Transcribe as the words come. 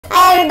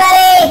Hi,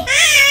 everybody!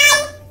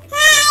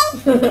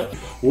 Hi!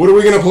 What are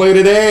we gonna play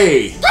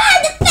today?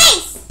 Pie the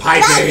face!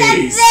 Pie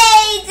face!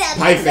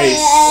 Pie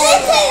face!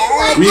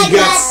 We've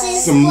got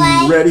some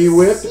Ready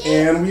Whip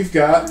and we've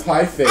got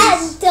Pie face.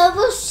 And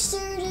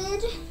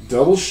double-shirted.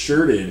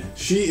 Double-shirted.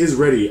 She is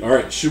ready.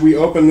 Alright, should we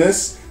open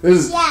this?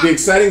 Yeah. The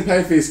exciting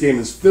Pie face game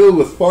is filled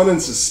with fun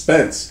and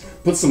suspense.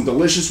 Put some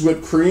delicious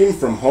whipped cream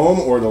from home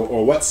or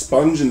wet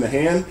sponge in the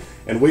hand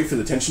and wait for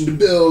the tension to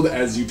build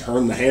as you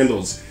turn the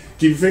handles.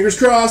 Keep your fingers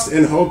crossed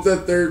and hope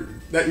that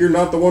you're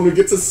not the one who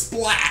gets a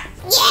splat.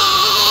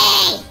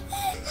 Yay!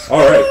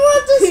 Alright.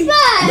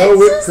 No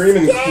whipped cream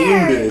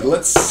included.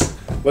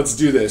 Let's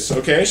do this.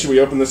 Okay, should we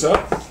open this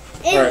up?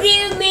 Alright.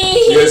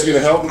 Me. You guys gonna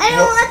help? I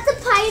don't want the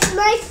pie in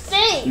my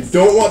face. You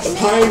don't want the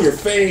pie in your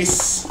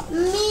face.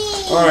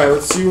 Me. Alright,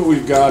 let's see what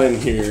we've got in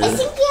here. I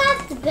think you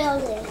have to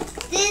build it.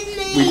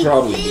 We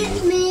probably do.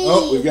 Me.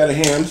 Oh, we've got a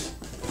hand.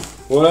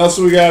 What else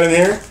we got in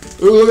here?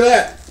 Ooh, look at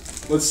that.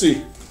 Let's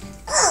see.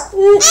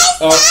 We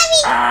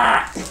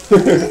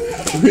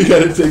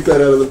gotta take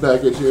that out of the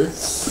package here.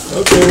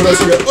 Okay, what else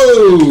we got?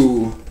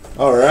 Oh!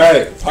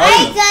 Alright.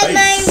 I got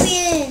my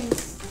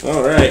wins.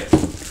 Alright.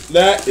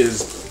 That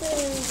is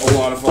a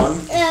lot of fun.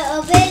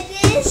 Open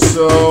this.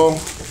 So,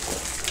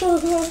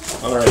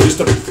 alright, just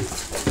an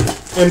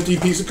empty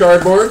piece of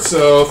cardboard,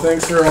 so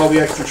thanks for all the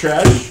extra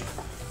trash.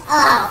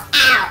 Oh,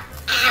 ow,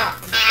 ow,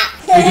 ow.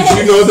 Hey, did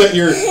you know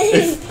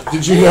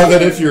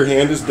that if your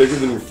hand is bigger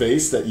than your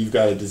face that you've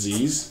got a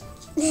disease?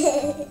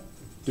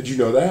 Did you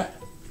know that?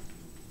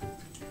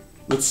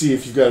 Let's see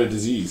if you've got a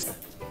disease.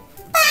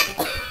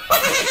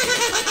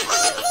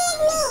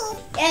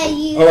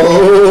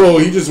 Oh,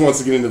 he just wants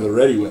to get into the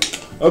Ready Whip.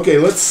 Okay,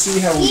 let's see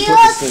how we put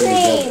this thing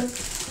together.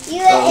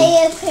 You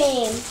are a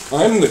cream.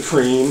 I'm the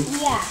cream.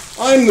 Yeah.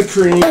 I'm the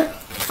cream.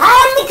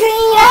 I'm the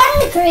cream. I'm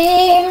the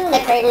cream. The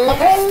cream. The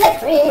cream. The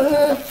cream. I'm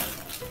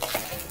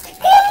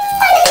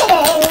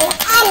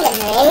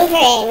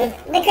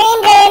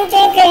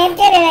the cream.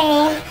 The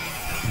cream.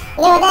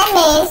 You know what that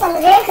means? I'm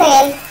the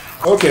cream.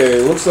 Okay,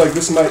 looks like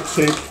this might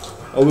take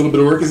a little bit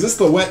of work. Is this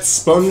the wet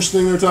sponge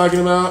thing they're talking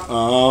about?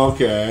 Oh,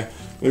 okay.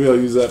 Maybe I'll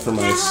use that for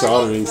my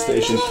soldering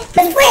station.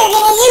 Because we're going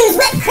to use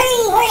whipped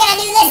cream. We're going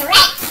to do this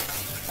right.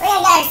 We're going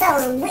to get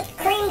ourselves whipped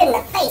cream in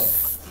the face.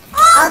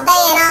 All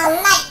day and all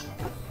night.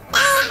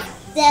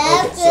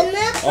 Okay, so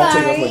I'll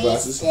take off my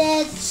glasses.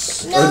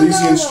 Are these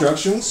the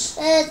instructions?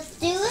 Do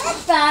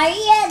it right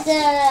at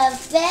the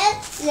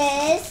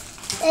fences.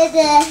 And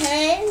the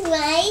hand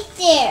right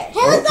there.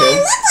 How does that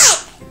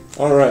look like?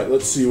 Alright,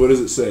 let's see. What does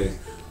it say?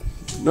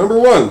 Number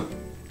 1.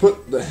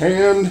 Put the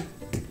hand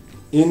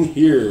in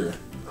here.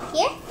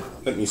 Here?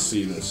 Let me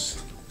see this.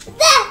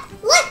 There!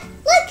 Look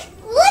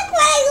what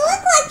I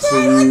look like. Do I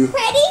look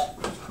pretty?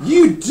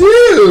 You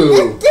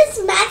do! Does this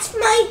match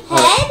my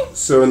head?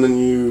 So, and then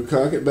you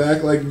cock it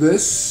back like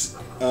this.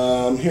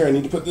 Here, I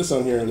need to put this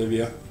on here,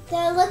 Olivia. Do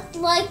I look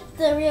like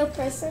the real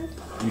person?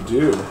 You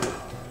do.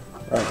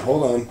 Alright,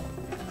 hold on.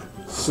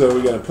 So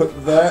we gotta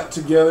put that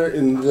together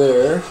in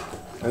there,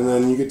 and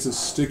then you get to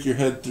stick your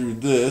head through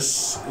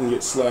this and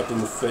get slapped in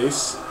the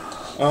face.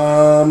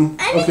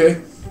 Okay.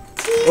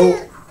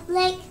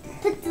 Like,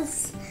 put the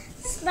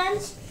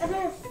sponge, I'm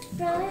gonna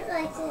throw it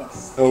like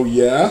this. Oh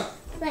yeah?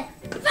 Like,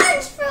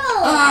 sponge throw!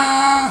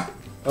 Ah!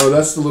 Oh,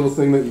 that's the little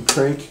thing that you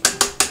crank.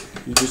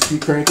 You just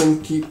keep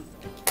cranking, keep...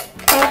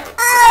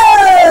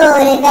 Oh!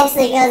 It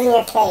eventually goes in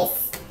your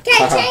face.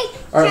 Can I try?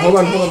 Alright, hold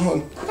on.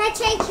 Can I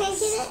try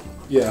cranking it?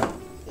 Yeah.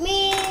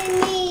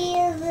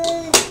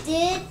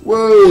 Did.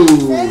 Whoa!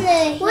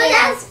 Well,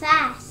 that was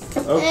fast.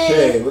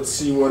 Okay, let's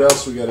see what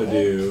else we gotta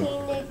do.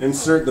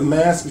 Insert the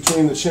mask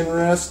between the chin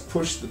rest.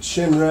 Push the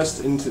chin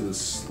rest into the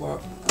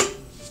slot.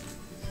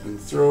 And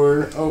throw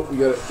her. Oh,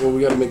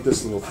 we gotta make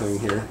this little thing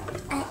here.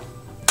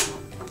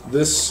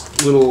 This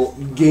little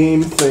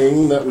game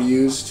thing that we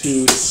use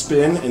to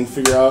spin and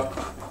figure out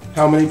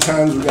how many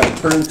times we gotta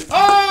turn.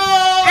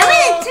 Oh! I'm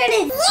gonna turn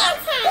it.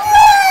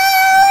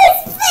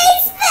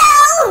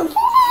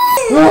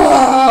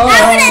 I'm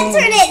gonna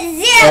turn it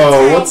 0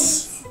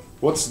 times.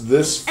 What's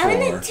this for? I'm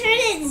gonna turn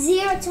it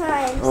 0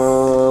 times.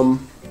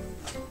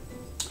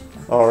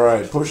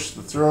 Alright, push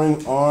the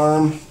throwing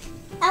arm.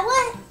 I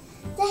want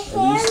the hand.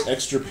 Are these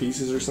extra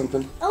pieces or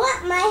something? I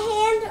want my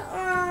hand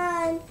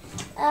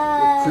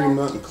on. Cream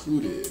not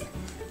included.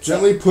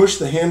 Gently push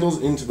the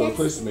handles into the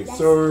place to make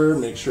thrower.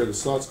 Make sure the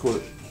slots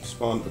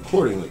correspond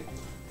accordingly.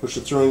 Push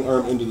the throwing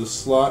arm into the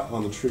slot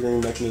on the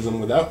triggering mechanism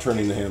without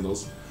turning the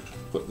handles.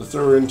 Put the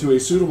thrower into a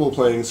suitable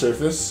playing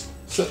surface.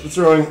 Set the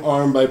throwing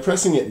arm by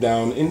pressing it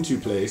down into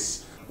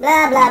place.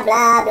 Blah blah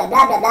blah blah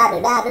blah blah blah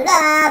blah blah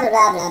blah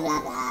blah blah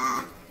blah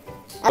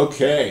blah.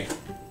 Okay.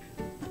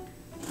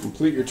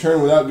 Complete your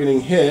turn without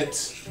getting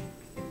hit.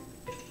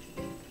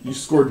 You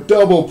score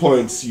double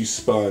points, you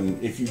spun.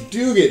 If you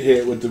do get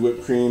hit with the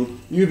whipped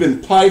cream, you've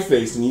been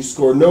pie-faced and you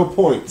score no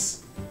points.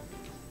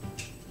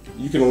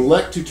 You can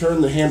elect to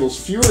turn the handles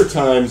fewer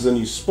times than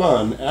you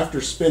spun.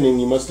 After spinning,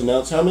 you must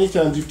announce how many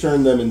times you've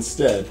turned them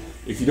instead.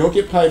 If you don't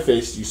get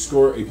pie-faced, you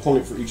score a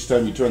point for each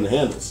time you turn the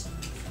handles.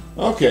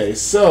 Okay,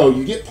 so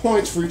you get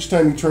points for each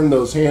time you turn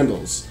those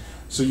handles.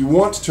 So you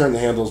want to turn the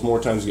handles more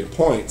times to get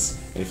points.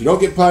 And if you don't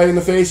get pie in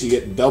the face, you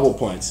get double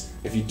points.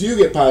 If you do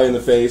get pie in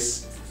the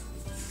face,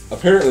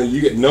 apparently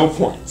you get no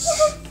points.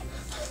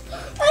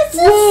 I'm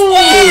so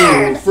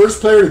scared.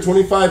 First player to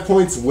 25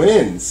 points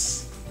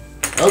wins.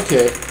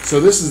 Okay, so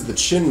this is the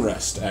chin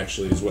rest,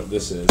 actually, is what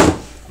this is.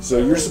 So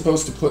you're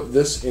supposed to put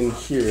this in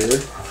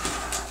here,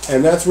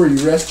 and that's where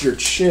you rest your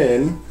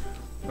chin.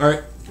 All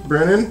right,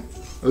 Brennan,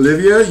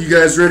 Olivia, you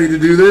guys ready to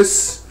do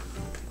this?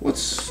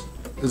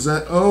 Is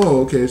that?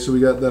 Oh, okay, so we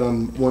got that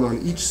one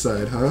on each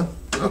side, huh?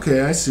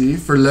 Okay, I see.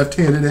 For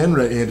left-handed and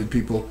right-handed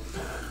people.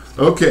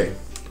 Okay.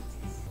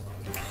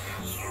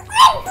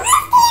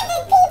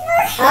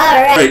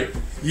 All right.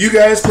 You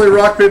guys play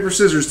rock, paper,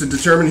 scissors to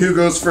determine who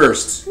goes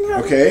first. No.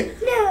 Okay?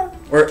 No.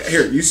 Or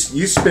here, you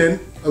spin,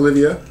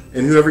 Olivia,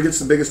 and whoever gets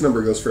the biggest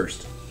number goes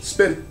first.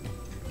 Spin.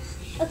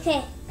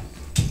 Okay.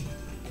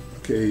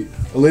 Okay.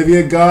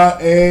 Olivia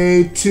got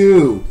a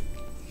 2.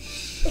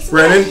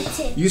 Brennan,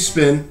 you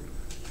spin.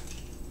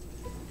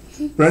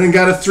 Brennan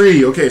got a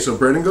 3. Okay, so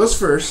Brennan goes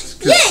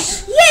first.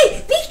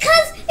 Yay!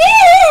 Because.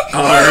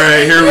 All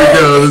right, here we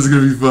go. This is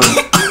gonna be fun.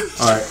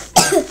 All right.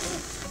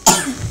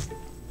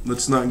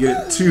 Let's not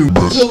get too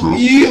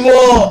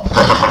evil.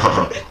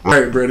 All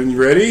right, Brennan, you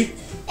ready?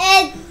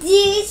 And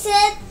you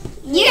said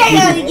you're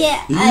gonna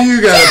get.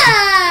 You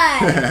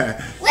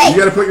got. Wait. You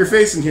gotta put your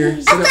face in here.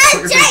 I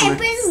thought giant,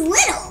 but it's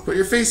little. Put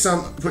your face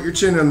on. Put your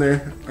chin on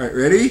there. All right,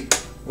 ready?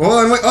 Hold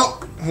on, wait. Oh,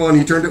 hold on.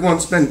 You turned it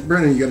once. Spin,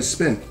 Brennan. You gotta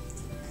spin.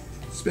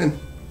 Spin.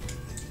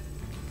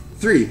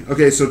 3.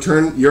 Okay, so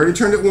turn. You already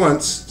turned it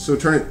once, so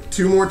turn it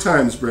 2 more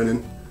times,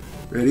 Brennan.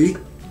 Ready?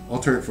 I'll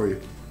turn it for you.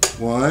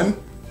 1.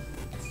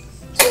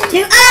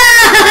 2. Oh!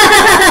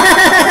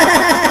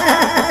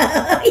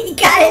 He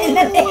got it in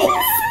the face.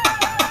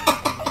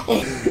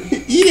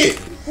 Eat it.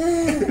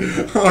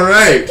 All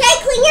right. Can I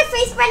clean your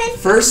face, Brennan?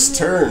 First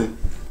turn.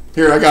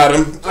 Here, I got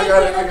him. I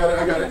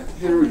got it.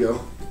 Here we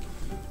go.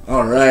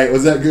 All right.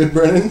 Was that good,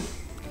 Brennan?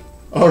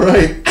 All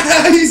right.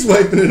 He's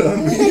wiping it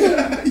on me.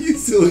 You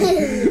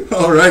silly.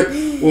 All right.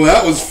 Well,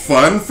 that was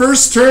fun.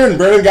 First turn.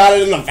 Brennan got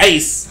it in the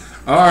face.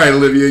 All right,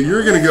 Olivia,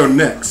 you're going to go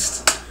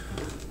next.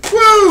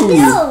 Woo!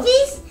 No.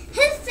 His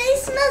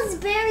face smells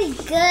very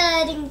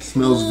good and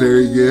Smells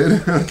very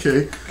good.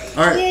 Okay.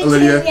 All right, Your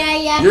Olivia.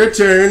 turn, yeah. Your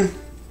turn.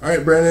 All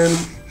right, Brennan.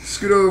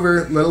 Scoot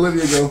over. Let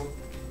Olivia go.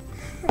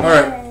 All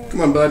right.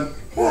 Come on, bud.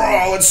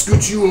 Oh, let's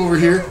scoot you over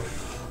here.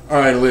 All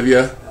right,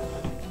 Olivia.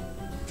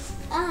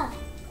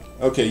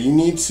 Okay, you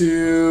need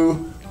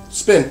to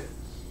spin.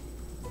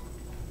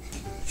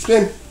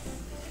 Spin.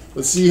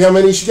 Let's see how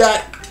many she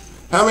got.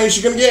 How many is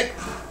she going to get?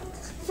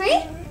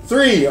 3.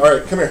 3. All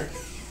right, come here.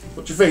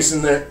 Put your face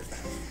in there.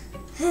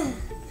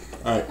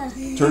 All right,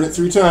 turn it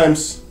 3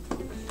 times.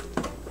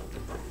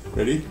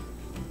 Ready?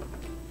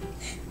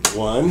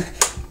 1,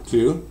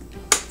 2,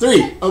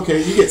 3.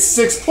 Okay, you get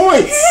 6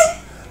 points.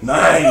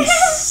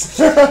 Nice.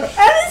 I'm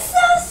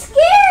so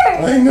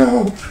scared. I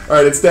know. All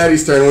right, it's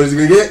Daddy's turn. What is he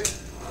going to get?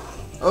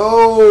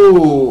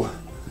 Oh,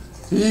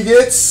 he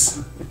gets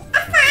 5.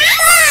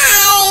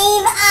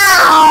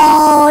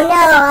 Oh no,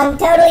 I'm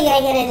totally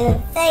gonna get it in the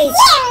face.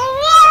 Yeah,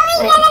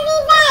 really gonna be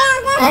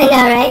bad. I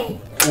know, right?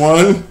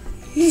 1,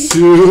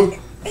 2,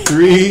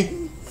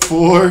 3,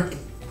 4,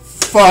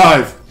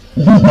 5.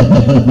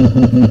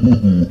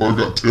 I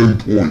got 10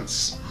 points.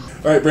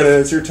 All right, Brennan,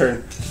 it's your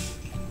turn.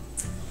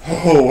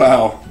 Oh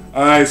wow,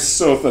 I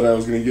so thought I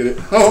was gonna get it.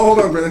 Oh, hold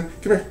on, Brennan.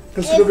 Come here.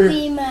 Come sit over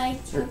here. My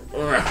turn.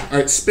 All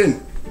right,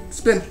 spin.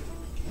 Spin.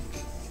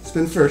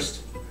 Spin first.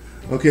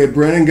 Okay,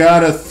 Brennan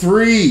got a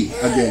 3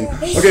 again.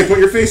 Okay, put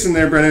your face in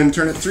there, Brennan, and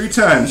turn it 3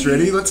 times.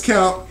 Ready? Let's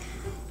count.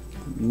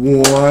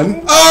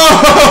 1.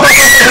 Oh!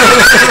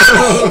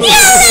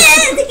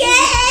 Yes,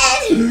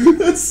 again!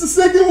 That's the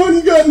second one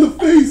you got in the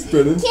face,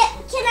 Brennan. Can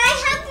I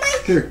have my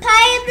Here.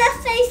 pie in the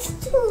face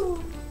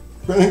too?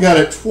 Brennan got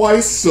it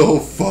twice so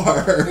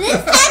far. This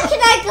time, can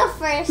I go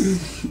first?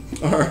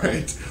 All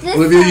right.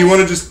 Olivia, you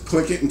want to just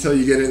click it until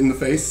you get it in the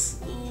face?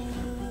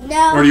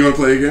 No. Or do you want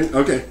to play again?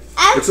 Okay.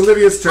 It's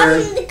Olivia's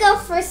turn. I'm gonna go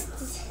first.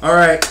 All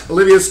right,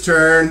 Olivia's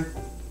turn.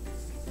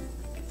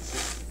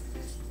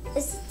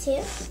 Is it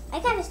 2? I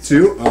got a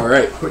 2. All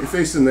right, put your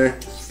face in there.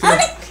 I'm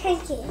gonna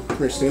crank it. Come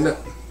here, stand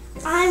up.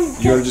 You I'm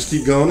want to just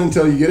keep going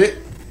until you get it?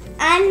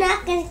 I'm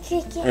not gonna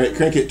crank it. All right,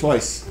 crank it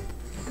twice.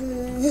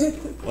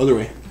 Other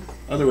way.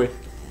 Other way.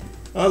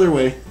 Other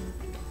way.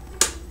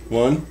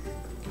 1,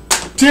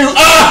 2.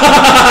 Ah!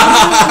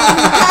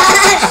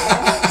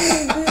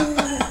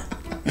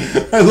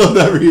 I love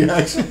that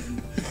reaction.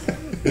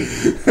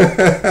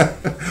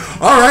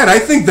 All right, I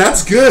think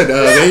that's good.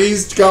 They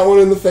each got one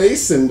in the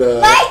face, and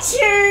My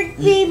turn.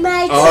 Be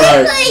my turn. All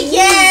right. Play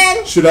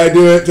again. Should I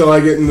do it till I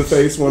get in the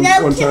face one No,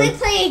 time? can we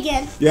play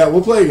again? Yeah,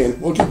 we'll play again.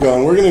 We'll keep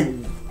going. We're gonna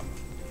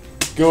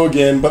go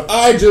again, but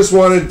I just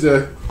wanted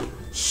to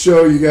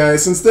show you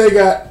guys since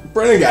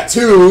Brennan got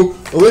 2,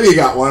 Olivia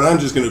got 1. I'm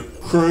just gonna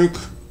crank.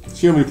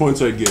 See how many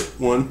points I get.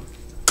 1,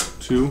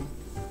 2,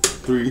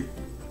 3,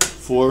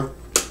 4.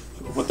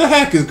 What the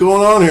heck is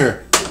going on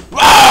here? Oh!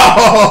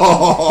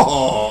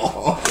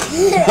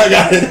 I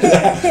got it.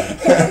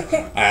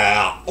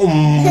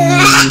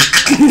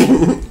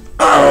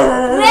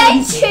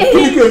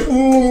 Pretty good.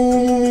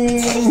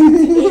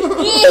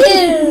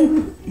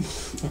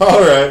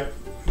 All right.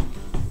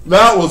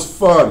 That was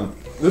fun.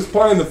 This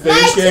playing the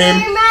face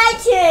game My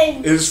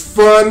turn. is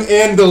fun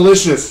and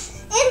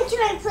delicious. I'm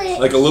trying to play.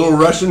 Like a little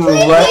Russian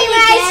roulette.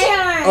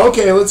 My turn.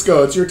 Okay, let's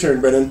go. It's your turn,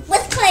 Brennan.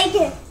 Let's play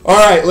again. All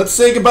right, let's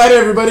say goodbye to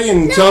everybody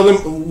and tell them,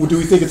 do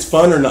we think it's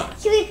fun or not?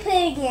 Should we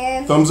play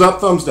again? Thumbs up,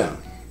 thumbs down.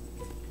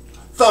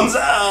 Thumbs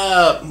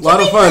up! A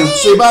lot of fun.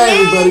 Say bye,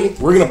 everybody.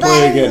 We're going to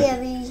play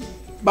again.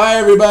 Bye,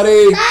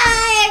 everybody.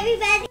 Bye,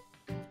 everybody.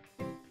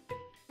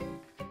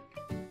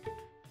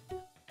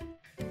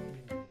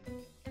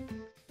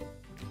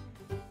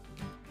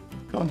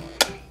 Come on.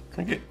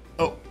 Drink it.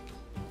 Oh.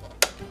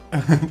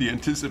 The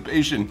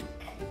anticipation.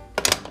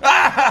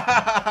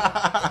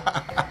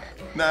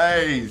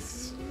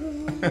 Nice.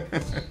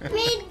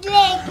 Me drink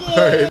it. All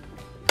right.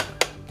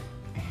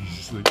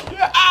 She's like,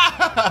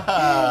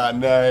 yeah!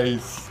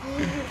 Nice.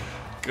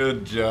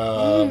 Good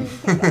job.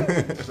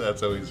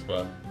 That's always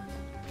fun.